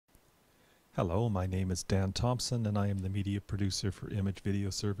Hello, my name is Dan Thompson and I am the media producer for Image Video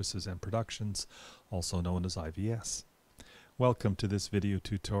Services and Productions, also known as IVS. Welcome to this video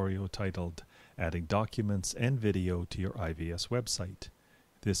tutorial titled Adding Documents and Video to Your IVS Website.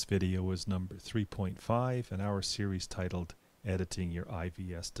 This video is number 3.5 in our series titled Editing Your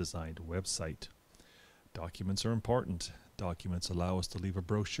IVS Designed Website. Documents are important. Documents allow us to leave a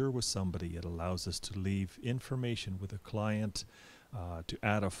brochure with somebody. It allows us to leave information with a client, to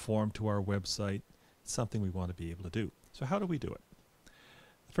add a form to our website. It's something we want to be able to do. So how do we do it?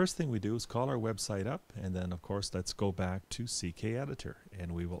 The first thing we do is call our website up, and then of course let's go back to CK Editor,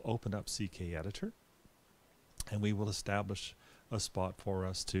 and we will open up CK Editor and we will establish a spot for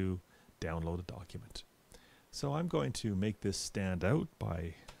us to download a document. So I'm going to make this stand out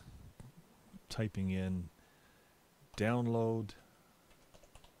by typing in download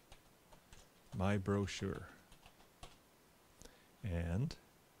my brochure, and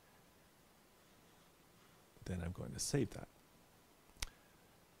then I'm going to save that.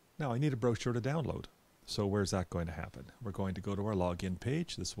 Now I need a brochure to download. So where's that going to happen? We're going to go to our login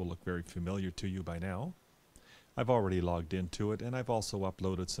page. This will look very familiar to you by now. I've already logged into it, and I've also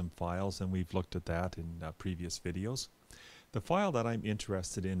uploaded some files, and we've looked at that in previous videos. The file that I'm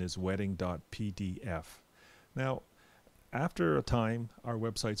interested in is wedding.pdf. Now, after a time, our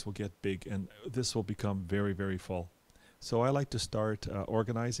websites will get big, and this will become very, very full. So I like to start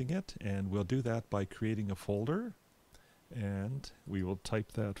organizing it, and we'll do that by creating a folder, and we will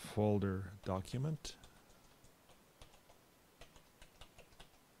type that folder document.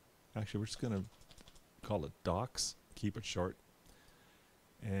 Actually, we're just going to call it docs, keep it short.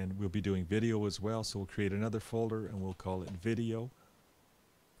 And we'll be doing video as well, so we'll create another folder and we'll call it video.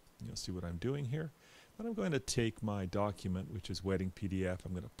 You'll see what I'm doing here. But I'm going to take my document, which is wedding PDF.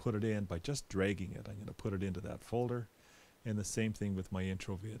 I'm going to put it in by just dragging it. I'm going to put it into that folder. And the same thing with my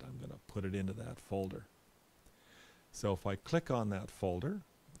intro vid. I'm going to put it into that folder. So if I click on that folder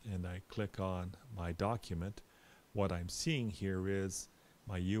and I click on my document, what I'm seeing here is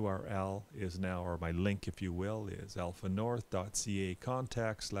my URL is now, or my link if you will, is alphanorth.ca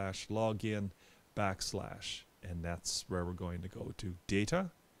contact/login /, and that's where we're going to go to data,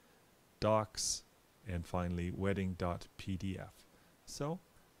 docs, and finally wedding.pdf. So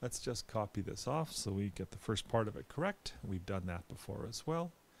let's just copy this off so we get the first part of it correct. We've done that before as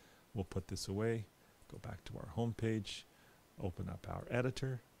well. We'll put this away, go back to our home page, open up our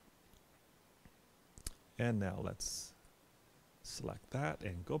editor, and now let's select that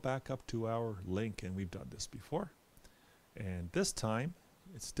and go back up to our link, and we've done this before. And this time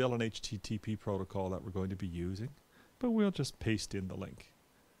it's still an HTTP protocol that we're going to be using, but we'll just paste in the link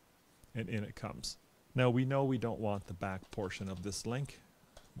and in it comes. Now we know we don't want the back portion of this link.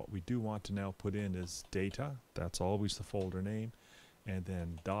 What we do want to now put in is data, that's always the folder name, and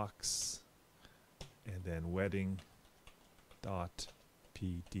then docs, and then wedding.pdf,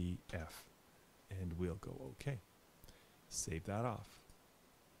 and we'll go OK. Save that off.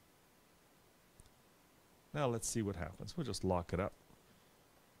 Now let's see what happens. We'll just lock it up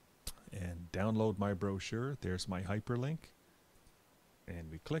and download my brochure. There's my hyperlink, and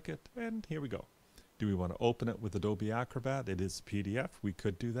we click it, and here we go. Do we want to open it with Adobe Acrobat? It is PDF. We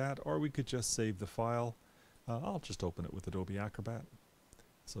could do that, or we could just save the file. I'll just open it with Adobe Acrobat.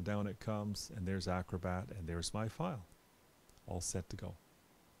 So down it comes, and there's Acrobat, and there's my file, all set to go.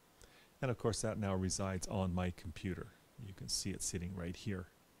 And of course that now resides on my computer. You can see it sitting right here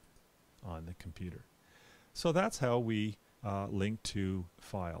on the computer. So that's how we link to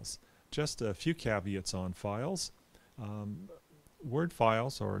files. Just a few caveats on files. Word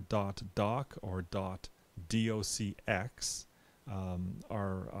files, or .doc or .docx,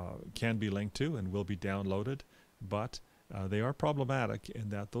 can be linked to and will be downloaded, but they are problematic in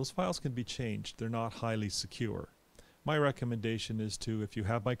that those files can be changed. They're not highly secure. My recommendation is to, if you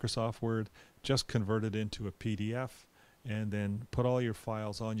have Microsoft Word, just convert it into a PDF and then put all your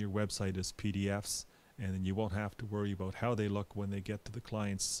files on your website as PDFs, and then you won't have to worry about how they look when they get to the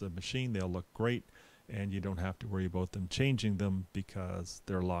client's machine. They'll look great, and you don't have to worry about them changing them because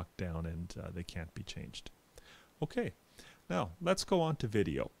they're locked down and they can't be changed. Okay, now let's go on to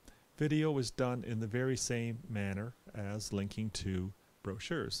video. Video is done in the very same manner as linking to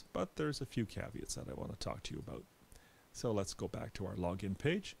brochures, but there's a few caveats that I want to talk to you about. So let's go back to our login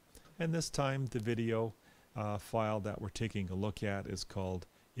page, and this time the video file that we're taking a look at is called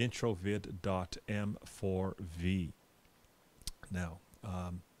introvid.m4v. Now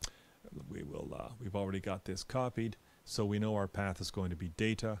we've already got this copied, so we know our path is going to be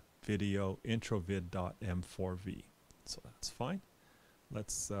data, video, introvid.m4v. So that's fine.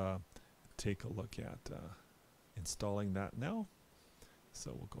 Let's take a look at installing that now.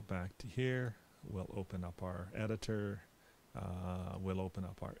 So we'll go back to here. We'll open up our editor. We'll open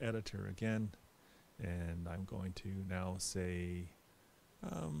up our editor again. And I'm going to now say,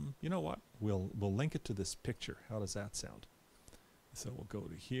 you know what? We'll link it to this picture. How does that sound? So we'll go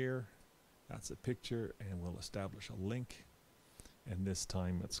to here. That's a picture, and we'll establish a link. And this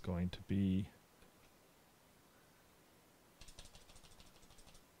time it's going to be,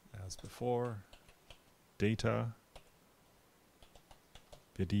 as before, data,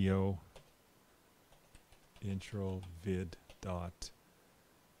 video, intro vid dot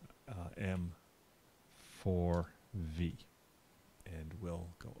M4V, and we'll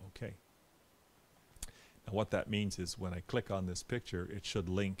go OK. Now what that means is when I click on this picture, it should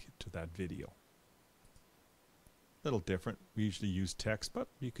link to that video. Little different. We usually use text, but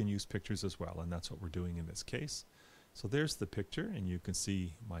you can use pictures as well, and that's what we're doing in this case. So there's the picture, and you can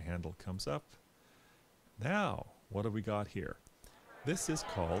see my handle comes up. Now, what have we got here? This is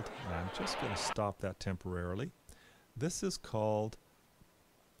called, and I'm just going to stop that temporarily. This is called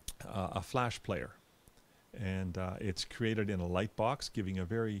a flash player, and it's created in a light box, giving a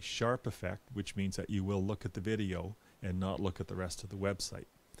very sharp effect, which means that you will look at the video and not look at the rest of the website.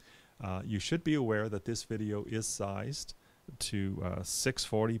 You should be aware that this video is sized to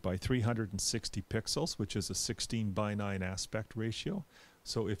 640 by 360 pixels, which is a 16:9 aspect ratio.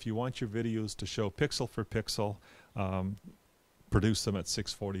 So if you want your videos to show pixel for pixel, produce them at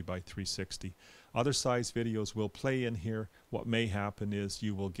 640 by 360. Other size videos will play in here. What may happen is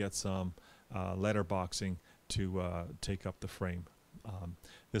you will get some letterboxing to take up the frame.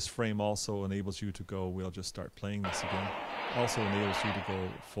 This frame also enables you to go, we'll just start playing this again, also enables you to go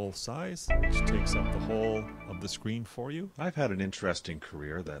full size, which takes up the whole of the screen for you. I've had an interesting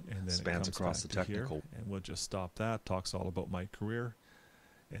career that spans across the technical. Here, and we'll just stop that, talks all about my career.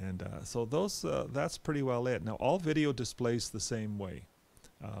 And so that's pretty well it. Now all video displays the same way.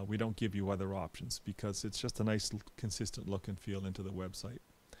 We don't give you other options because it's just a nice consistent look and feel into the website.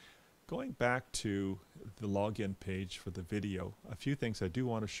 Going back to the login page for the video, a few things I do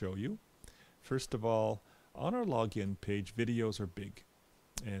want to show you. First of all, on our login page, videos are big.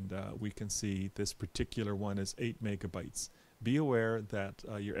 And we can see this particular one is 8 megabytes. Be aware that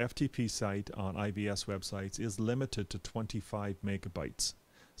your FTP site on IBS websites is limited to 25 megabytes.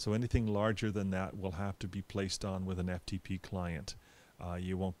 So anything larger than that will have to be placed on with an FTP client.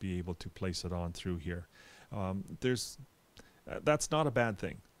 You won't be able to place it on through here. That's not a bad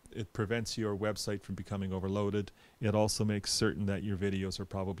thing. It prevents your website from becoming overloaded. It also makes certain that your videos are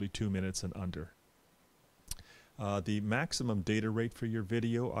probably 2 minutes and under. The maximum data rate for your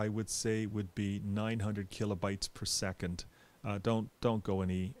video, I would say, would be 900 kilobytes per second. Don't go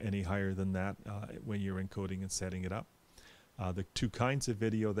any higher than that when you're encoding and setting it up. The two kinds of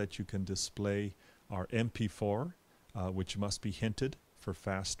video that you can display are MP4, which must be hinted for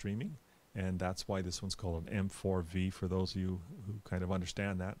fast streaming, and that's why this one's called an M4V for those of you who kind of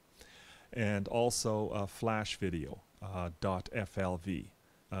understand that. And also flash video, .FLV,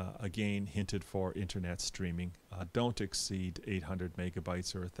 again hinted for internet streaming. Don't exceed 800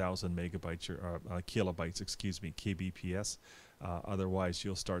 megabytes or 1,000 megabytes or kilobytes, excuse me, kbps. Otherwise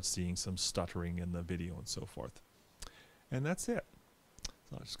you'll start seeing some stuttering in the video and so forth. And that's it.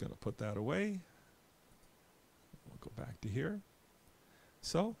 So I'm just going to put that away. We'll go back to here.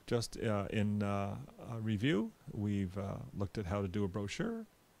 So just in review, we've looked at how to do a brochure,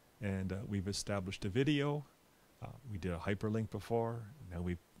 and we've established a video. We did a hyperlink before. Now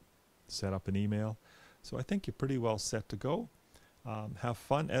we've set up an email. So I think you're pretty well set to go. Have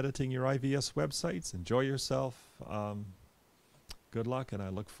fun editing your IVS websites. Enjoy yourself. Good luck, and I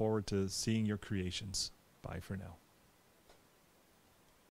look forward to seeing your creations. Bye for now.